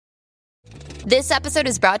This episode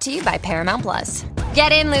is brought to you by Paramount Plus.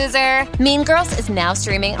 Get in, loser! Mean Girls is now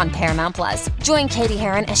streaming on Paramount Plus. Join Katie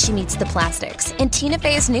Heron as she meets the plastics in Tina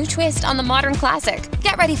Fey's new twist on the modern classic.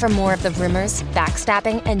 Get ready for more of the rumors,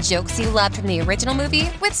 backstabbing, and jokes you loved from the original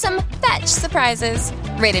movie with some fetch surprises.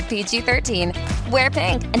 Rated PG-13. Wear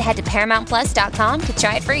pink and head to ParamountPlus.com to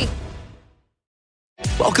try it free.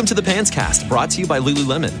 Welcome to the Pants Cast, brought to you by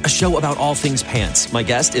Lululemon, a show about all things pants. My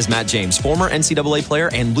guest is Matt James, former NCAA player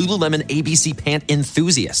and Lululemon ABC pant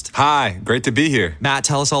enthusiast. Hi, great to be here. Matt,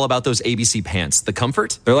 tell us all about those ABC pants. The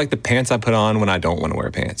comfort? They're like the pants I put on when I don't want to wear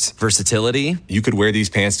pants. Versatility? You could wear these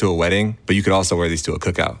pants to a wedding, but you could also wear these to a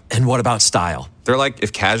cookout. And what about style? They're like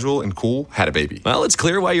if casual and cool had a baby. Well, it's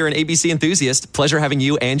clear why you're an ABC enthusiast. Pleasure having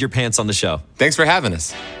you and your pants on the show. Thanks for having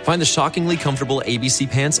us. Find the shockingly comfortable ABC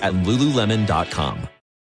pants at Lululemon.com.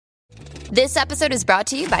 This episode is brought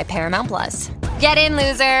to you by Paramount Plus. Get in,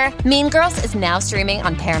 loser! Mean Girls is now streaming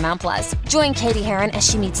on Paramount Plus. Join Katie Heron as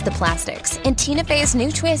she meets the plastics in Tina Fey's new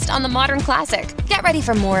twist on the modern classic. Get ready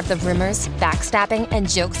for more of the rumors, backstabbing, and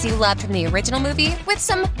jokes you loved from the original movie with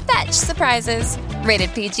some fetch surprises.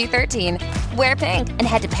 Rated PG-13. Wear pink and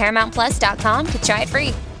head to ParamountPlus.com to try it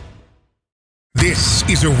free. This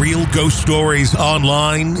is a Real Ghost Stories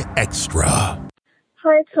Online Extra.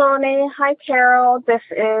 Hi, Tony. Hi, Carol. This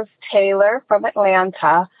is Taylor from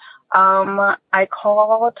Atlanta. I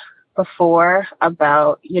called before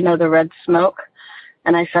about, the red smoke,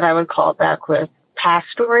 and I said I would call back with past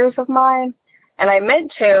stories of mine, and I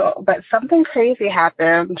meant to, but something crazy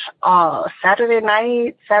happened Saturday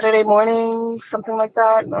morning, something like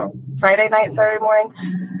that, or Friday night, Saturday morning,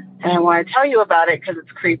 and I want to tell you about it because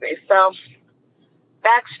it's creepy. So,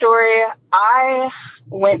 backstory,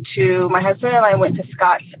 my husband and I went to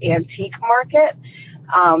Scott's Antique Market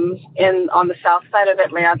on the south side of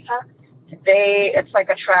Atlanta. It's like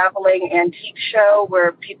a traveling antique show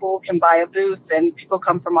where people can buy a booth and people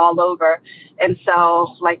come from all over and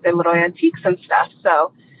sell like their little antiques and stuff.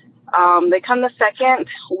 So they come the second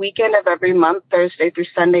weekend of every month, Thursday through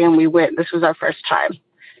Sunday, and we went. This was our first time.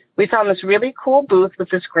 We found this really cool booth with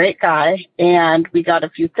this great guy, and we got a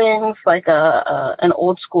few things like an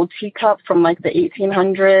old school teacup from like the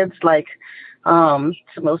 1800s, like some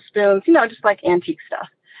old spoons, just like antique stuff.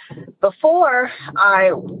 Before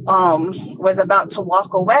I was about to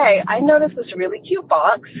walk away, I noticed this really cute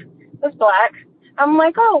box. It was black. I'm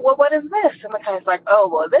like, oh, well, what is this? And the guy's like, oh,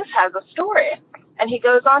 well, this has a story. And he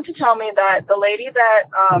goes on to tell me that the lady that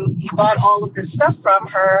he bought all of this stuff from,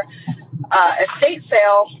 her estate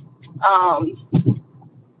sale,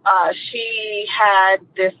 she had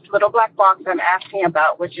this little black box I'm asking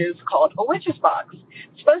about, which is called a witch's box.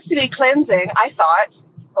 It's supposed to be cleansing, I thought,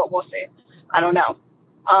 but we'll see. I don't know.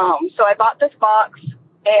 So I bought this box,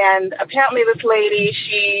 and apparently this lady,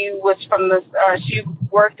 she was from she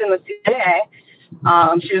worked in the CIA.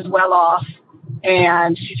 She was well off,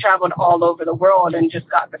 and she traveled all over the world and just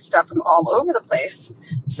got the stuff from all over the place.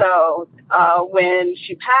 So when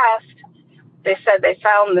she passed, they said they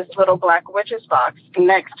found this little black witch's box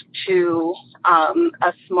next to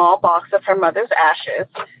a small box of her mother's ashes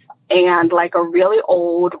and like a really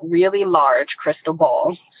old, really large crystal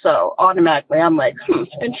ball. So automatically I'm like,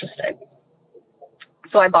 interesting.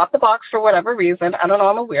 So I bought the box for whatever reason. I don't know.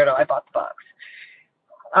 I'm a weirdo. I bought the box.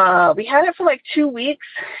 We had it for like 2 weeks,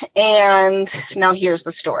 and now here's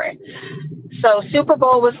the story. So Super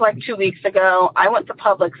Bowl was like 2 weeks ago. I went to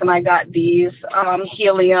Publix and I got these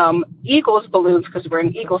helium Eagles balloons because we're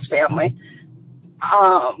an Eagles family.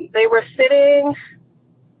 They were sitting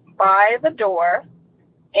by the door,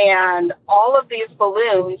 and all of these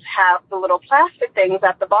balloons have the little plastic things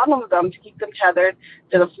at the bottom of them to keep them tethered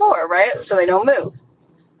to the floor, right? So they don't move.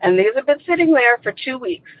 And these have been sitting there for 2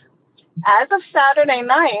 weeks. As of Saturday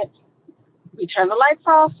night, we turn the lights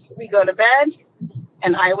off, we go to bed,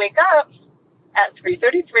 and I wake up at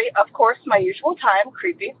 3:33, of course, my usual time,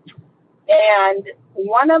 creepy, and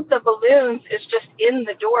one of the balloons is just in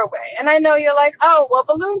the doorway. And I know you're like, oh, well,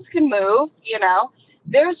 balloons can move,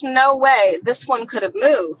 There's no way this one could have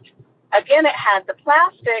moved. Again, it had the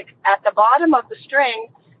plastic at the bottom of the string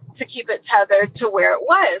to keep it tethered to where it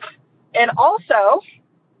was. And also,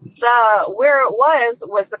 where it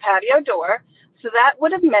was the patio door. So that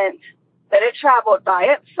would have meant that it traveled by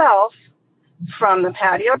itself from the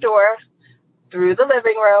patio door, through the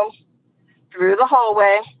living room, through the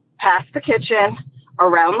hallway, past the kitchen,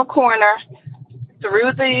 around the corner,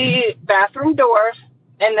 through the bathroom door,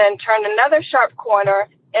 and then turned another sharp corner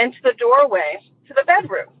into the doorway to the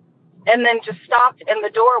bedroom, and then just stopped in the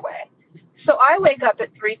doorway. So I wake up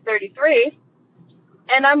at 3:33,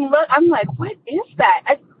 And I'm like, what is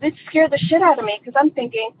that? It scared the shit out of me because I'm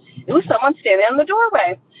thinking it was someone standing in the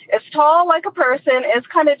doorway. It's tall like a person. It's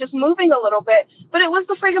kind of just moving a little bit, but it was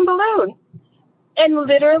the friggin' balloon. And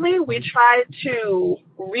literally, we tried to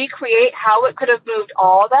recreate how it could have moved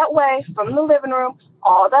all that way from the living room,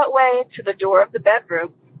 all that way to the door of the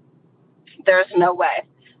bedroom. There's no way.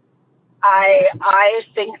 I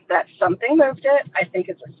think that something moved it. I think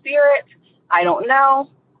it's a spirit. I don't know,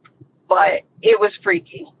 but it was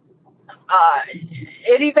freaky.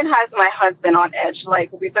 It even has my husband on edge.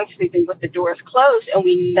 Like, we've been sleeping with the doors closed, and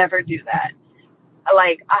we never do that.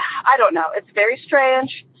 Like, I don't know. It's very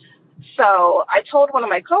strange. So I told one of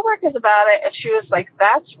my coworkers about it, and she was like,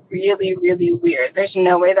 that's really, really weird. There's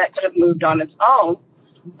no way that could have moved on its own,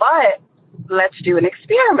 but let's do an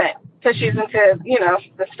experiment, because she's into,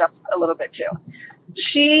 this stuff a little bit too.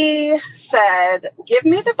 She said, give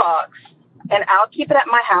me the box, and I'll keep it at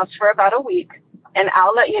my house for about a week, and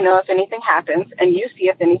I'll let you know if anything happens, and you see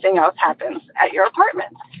if anything else happens at your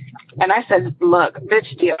apartment. And I said, look,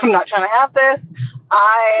 bitch, deal. I'm not trying to have this.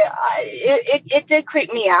 It did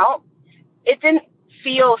creep me out. It didn't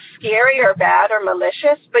feel scary or bad or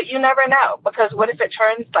malicious, but you never know, because what if it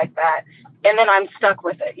turns like that and then I'm stuck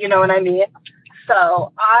with it? You know what I mean?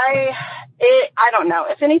 So I don't know.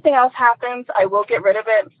 If anything else happens, I will get rid of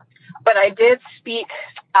it. But I did speak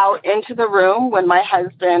out into the room when my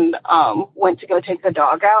husband went to go take the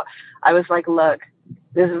dog out. I was like, look,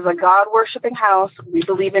 this is a God-worshiping house. We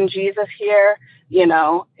believe in Jesus here.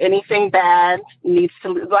 Anything bad needs to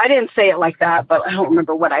lose. Well, I didn't say it like that, but I don't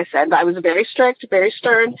remember what I said. But I was very strict, very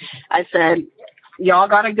stern. I said, y'all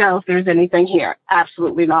got to go if there's anything here.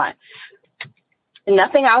 Absolutely not.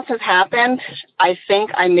 Nothing else has happened. I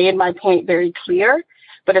think I made my point very clear.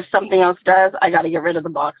 But if something else does, I got to get rid of the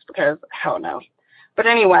box because hell no. But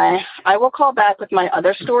anyway, I will call back with my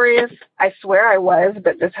other stories. I swear I was,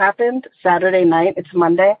 but this happened Saturday night. It's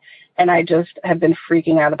Monday. And I just have been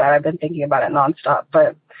freaking out about it. I've been thinking about it nonstop.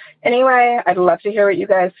 But anyway, I'd love to hear what you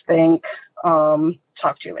guys think.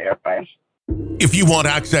 Talk to you later. Bye. If you want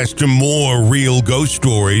access to more Real Ghost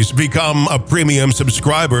Stories, become a premium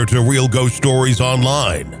subscriber to Real Ghost Stories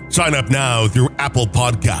Online. Sign up now through Apple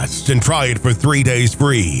Podcasts and try it for 3 days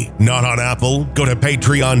free. Not on Apple? Go to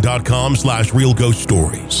patreon.com/Real Ghost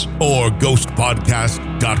Stories or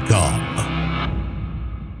ghostpodcast.com.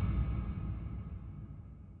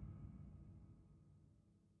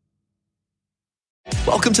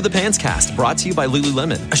 Welcome to the Pants Cast, brought to you by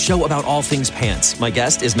Lululemon, a show about all things pants. My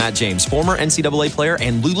guest is Matt James, former NCAA player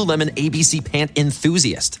and Lululemon ABC pant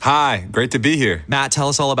enthusiast. Hi, great to be here. Matt, tell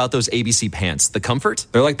us all about those ABC pants. The comfort?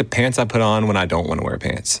 They're like the pants I put on when I don't want to wear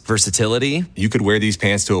pants. Versatility? You could wear these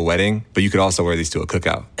pants to a wedding, but you could also wear these to a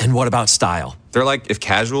cookout. And what about style? They're like if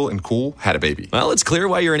casual and cool had a baby. Well, it's clear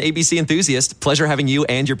why you're an ABC enthusiast. Pleasure having you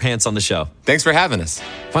and your pants on the show. Thanks for having us.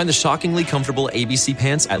 Find the shockingly comfortable ABC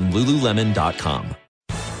pants at Lululemon.com.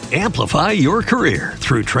 Amplify your career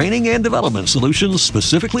through training and development solutions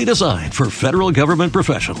specifically designed for federal government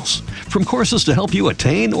professionals. From courses to help you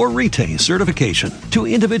attain or retain certification, to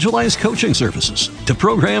individualized coaching services, to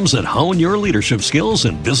programs that hone your leadership skills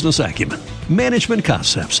and business acumen, Management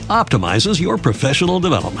Concepts optimizes your professional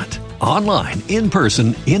development. Online, in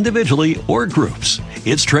person, individually, or groups,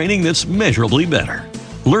 it's training that's measurably better.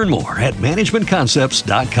 Learn more at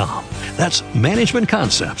managementconcepts.com. That's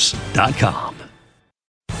managementconcepts.com.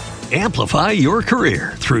 Amplify your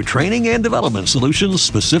career through training and development solutions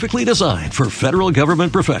specifically designed for federal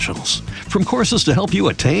government professionals. From courses to help you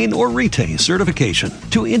attain or retain certification,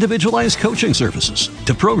 to individualized coaching services,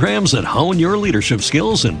 to programs that hone your leadership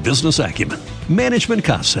skills and business acumen, Management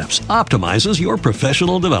Concepts optimizes your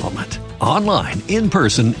professional development. Online, in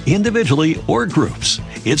person, individually, or groups,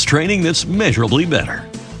 it's training that's measurably better.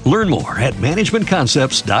 Learn more at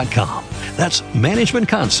managementconcepts.com. That's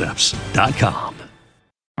managementconcepts.com.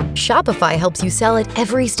 Shopify helps you sell at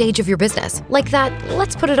every stage of your business. Like that,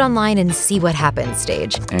 let's put it online and see what happens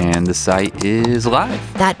stage. And the site is live.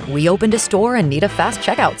 That we opened a store and need a fast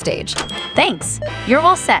checkout stage. Thanks. You're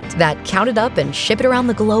all set. That count it up and ship it around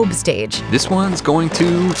the globe stage. This one's going to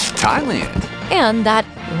Thailand. And that,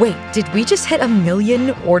 wait, did we just hit 1 million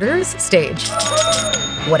orders stage?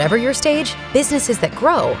 Whatever your stage, businesses that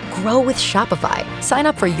grow with Shopify. Sign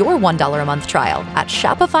up for your $1 a month trial at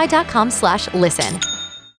shopify.com/listen.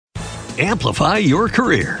 Amplify your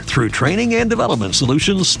career through training and development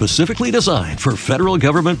solutions specifically designed for federal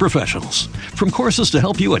government professionals. From courses to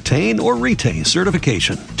help you attain or retain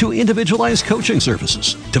certification, to individualized coaching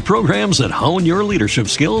services, to programs that hone your leadership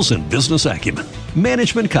skills and business acumen,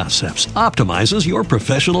 Management Concepts optimizes your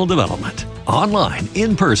professional development. Online,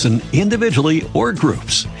 in person, individually, or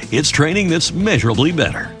groups, It's training that's measurably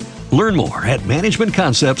better. Learn more at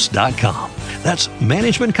managementconcepts.com. That's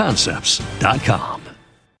managementconcepts.com.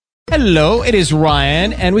 Hello, it is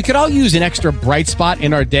Ryan, and we could all use an extra bright spot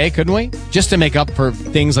in our day, couldn't we? Just to make up for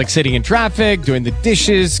things like sitting in traffic, doing the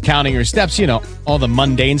dishes, counting your steps, all the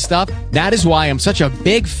mundane stuff. That is why I'm such a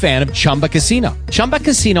big fan of Chumba Casino. Chumba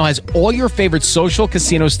Casino has all your favorite social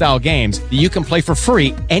casino-style games that you can play for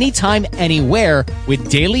free anytime, anywhere with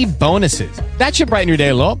daily bonuses. That should brighten your day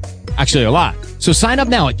a little. Actually, a lot. So sign up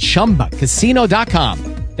now at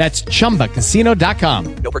ChumbaCasino.com. That's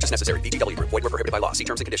ChumbaCasino.com. No purchase necessary. VGW Group. Void where prohibited by law. See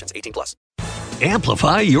terms and conditions. 18+.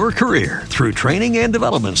 Amplify your career through training and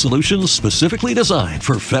development solutions specifically designed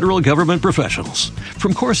for federal government professionals.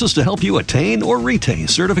 From courses to help you attain or retain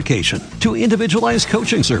certification, to individualized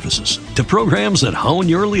coaching services, to programs that hone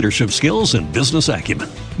your leadership skills and business acumen,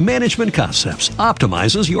 Management Concepts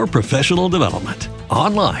optimizes your professional development.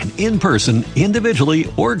 Online, in person,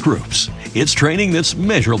 individually, or groups, it's training that's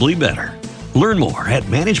measurably better. Learn more at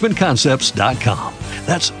managementconcepts.com.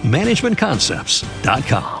 That's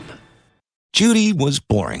managementconcepts.com. Judy was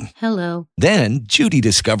boring. Hello. Then Judy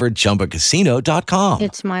discovered ChumbaCasino.com.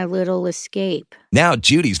 It's my little escape. Now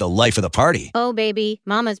Judy's the life of the party. Oh, baby,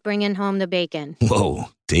 mama's bringing home the bacon. Whoa,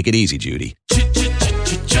 take it easy, Judy.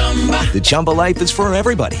 The Chumba life is for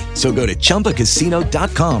everybody. So go to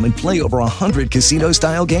ChumbaCasino.com and play over 100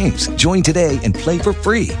 casino-style games. Join today and play for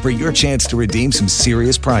free for your chance to redeem some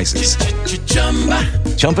serious prizes.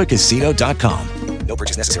 ChumbaCasino.com. No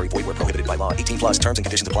purchase necessary. Void where prohibited by law. 18+. Terms and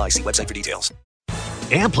conditions apply. See website for details.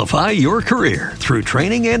 Amplify your career through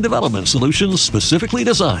training and development solutions specifically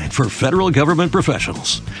designed for federal government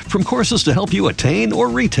professionals. From courses to help you attain or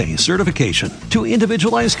retain certification, to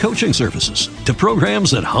individualized coaching services, to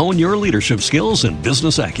programs that hone your leadership skills and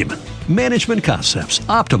business acumen, Management Concepts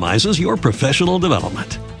optimizes your professional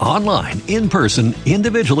development. Online, in person,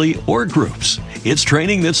 individually, or groups, it's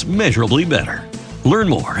training that's measurably better. Learn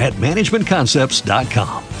more at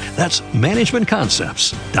managementconcepts.com. That's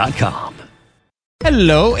managementconcepts.com.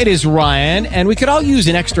 Hello, it is Ryan, and we could all use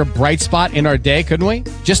an extra bright spot in our day, couldn't we?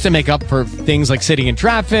 Just to make up for things like sitting in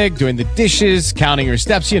traffic, doing the dishes, counting your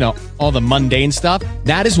steps, all the mundane stuff.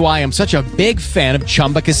 That is why I'm such a big fan of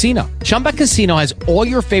Chumba Casino. Chumba Casino has all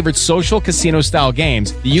your favorite social casino-style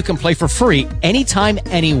games that you can play for free anytime,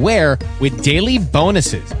 anywhere with daily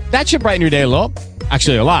bonuses. That should brighten your day a little.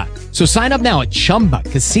 Actually, a lot. So sign up now at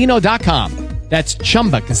ChumbaCasino.com. That's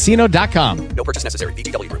ChumbaCasino.com. No purchase necessary.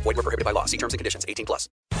 VGW Group. Void where prohibited by law. See terms and conditions. 18+.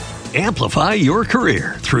 Amplify your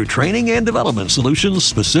career through training and development solutions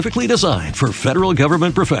specifically designed for federal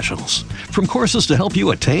government professionals. From courses to help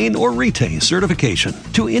you attain or retain certification,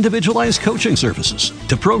 to individualized coaching services,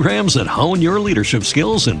 to programs that hone your leadership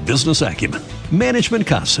skills and business acumen, Management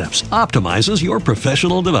Concepts optimizes your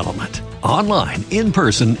professional development. Online, in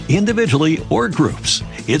person, individually, or groups,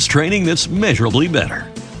 it's training that's measurably better.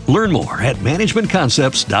 Learn more at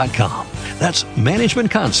managementconcepts.com. That's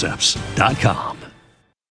managementconcepts.com.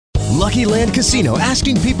 Lucky Land Casino,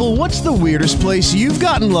 asking people, what's the weirdest place you've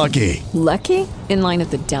gotten lucky? Lucky? In line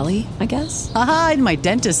at the deli, I guess? Aha, in my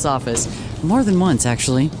dentist's office. More than once,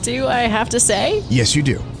 actually. Do I have to say? Yes, you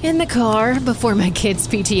do. In the car before my kids'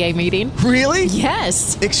 PTA meeting. Really?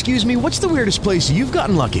 Yes. Excuse me, what's the weirdest place you've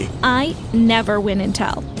gotten lucky? I never win and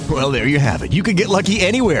tell. Well, there you have it. You can get lucky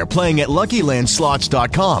anywhere, playing at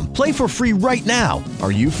LuckyLandSlots.com. Play for free right now.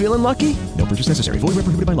 Are you feeling lucky? No purchase necessary. Void where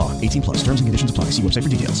prohibited by law. 18+. Terms and conditions apply. See website for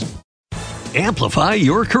details. Amplify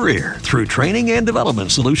your career through training and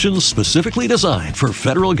development solutions specifically designed for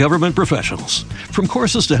federal government professionals. From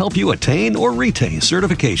courses to help you attain or retain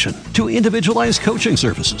certification, to individualized coaching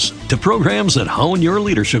services, to programs that hone your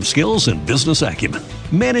leadership skills and business acumen,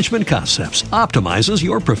 Management Concepts optimizes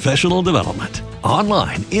your professional development.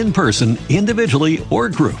 Online, in person, individually, or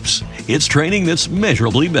groups, it's training that's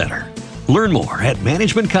measurably better. Learn more at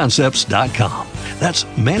managementconcepts.com. That's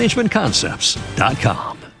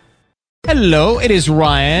managementconcepts.com. Hello, it is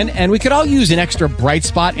Ryan, and we could all use an extra bright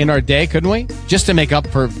spot in our day, couldn't we? Just to make up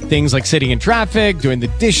for things like sitting in traffic, doing the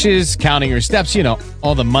dishes, counting your steps,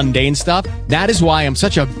 all the mundane stuff. That is why I'm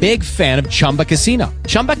such a big fan of Chumba Casino.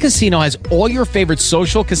 Chumba Casino has all your favorite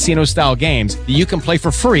social casino-style games that you can play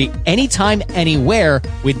for free anytime, anywhere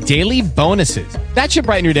with daily bonuses. That should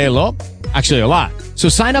brighten your day a little. Actually, a lot. So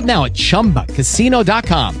sign up now at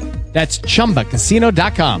ChumbaCasino.com. That's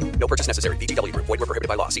ChumbaCasino.com. No purchase necessary. VGW Group. Void where prohibited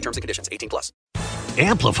by law. See terms and conditions. 18+.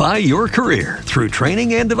 Amplify your career through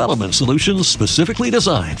training and development solutions specifically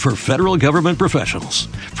designed for federal government professionals.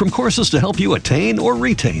 From courses to help you attain or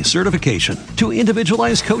retain certification, to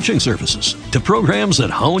individualized coaching services, to programs that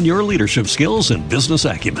hone your leadership skills and business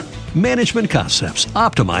acumen, Management Concepts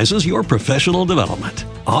optimizes your professional development.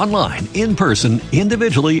 Online, in person,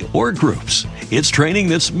 individually, or groups. It's training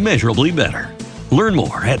that's measurably better. Learn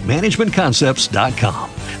more at managementconcepts.com.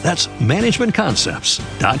 That's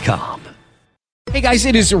managementconcepts.com. Hey guys,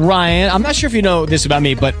 it is Ryan. I'm not sure if you know this about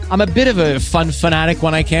me, but I'm a bit of a fun fanatic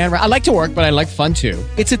when I can. I like to work, but I like fun too.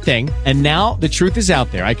 It's a thing. And now the truth is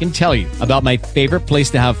out there. I can tell you about my favorite place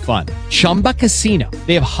to have fun. Chumba Casino.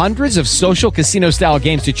 They have hundreds of social casino style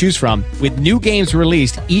games to choose from with new games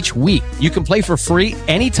released each week. You can play for free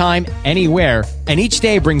anytime, anywhere. And each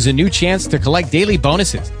day brings a new chance to collect daily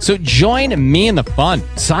bonuses. So join me in the fun.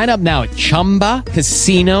 Sign up now at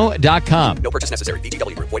ChumbaCasino.com. No purchase necessary.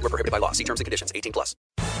 VGW Group. Void where prohibited by law. See terms and conditions. 18+.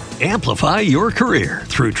 Amplify your career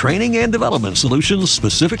through training and development solutions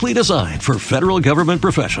specifically designed for federal government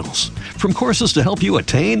professionals. From courses to help you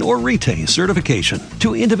attain or retain certification,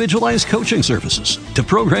 to individualized coaching services, to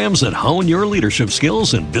programs that hone your leadership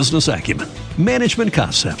skills and business acumen, Management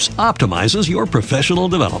Concepts optimizes your professional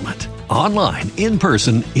development. Online, in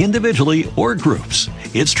person, individually, or groups.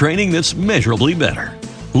 It's training that's measurably better.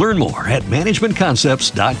 Learn more at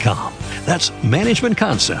managementconcepts.com. That's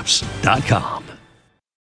managementconcepts.com.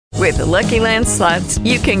 With the Lucky Land Slots,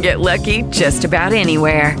 you can get lucky just about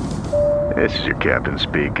anywhere. This is your captain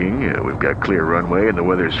speaking. We've got clear runway and the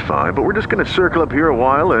weather's fine, but we're just going to circle up here a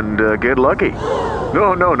while and get lucky.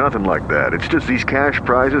 No, nothing like that. It's just these cash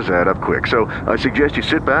prizes add up quick. So I suggest you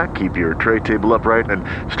sit back, keep your tray table upright, and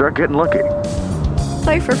start getting lucky.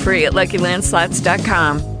 Play for free at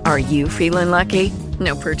LuckyLandSlots.com. Are you feeling lucky?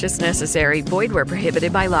 No purchase necessary. Void where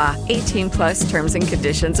prohibited by law. 18+ terms and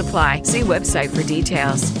conditions apply. See website for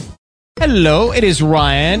details. Hello, it is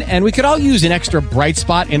Ryan, and we could all use an extra bright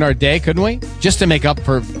spot in our day, couldn't we? Just to make up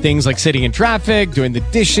for things like sitting in traffic, doing the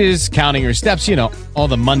dishes, counting your steps, all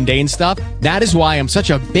the mundane stuff. That is why I'm such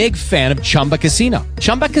a big fan of Chumba Casino.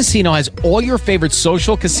 Chumba Casino has all your favorite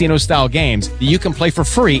social casino-style games that you can play for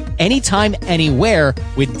free anytime, anywhere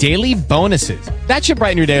with daily bonuses. That should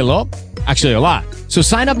brighten your day a little. Actually, a lot. So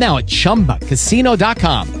sign up now at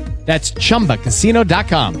ChumbaCasino.com. That's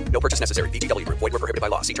ChumbaCasino.com. No purchase necessary. VGW Group. Void where prohibited by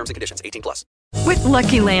law. See terms and conditions. 18+. With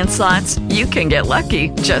Lucky Land Slots, you can get lucky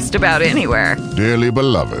just about anywhere. Dearly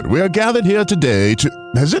beloved, we are gathered here today to...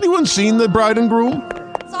 Has anyone seen the bride and groom?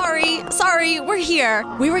 Sorry, we're here.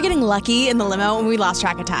 We were getting lucky in the limo and we lost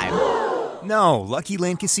track of time. No, Lucky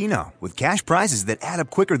Land Casino. With cash prizes that add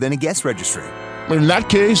up quicker than a guest registry. In that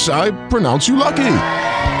case, I pronounce you lucky.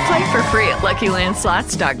 Play for free at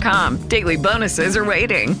LuckyLandSlots.com. Daily bonuses are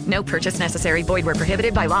waiting. No purchase necessary. Void where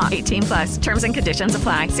prohibited by law. 18+. Terms and conditions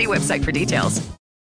apply. See website for details.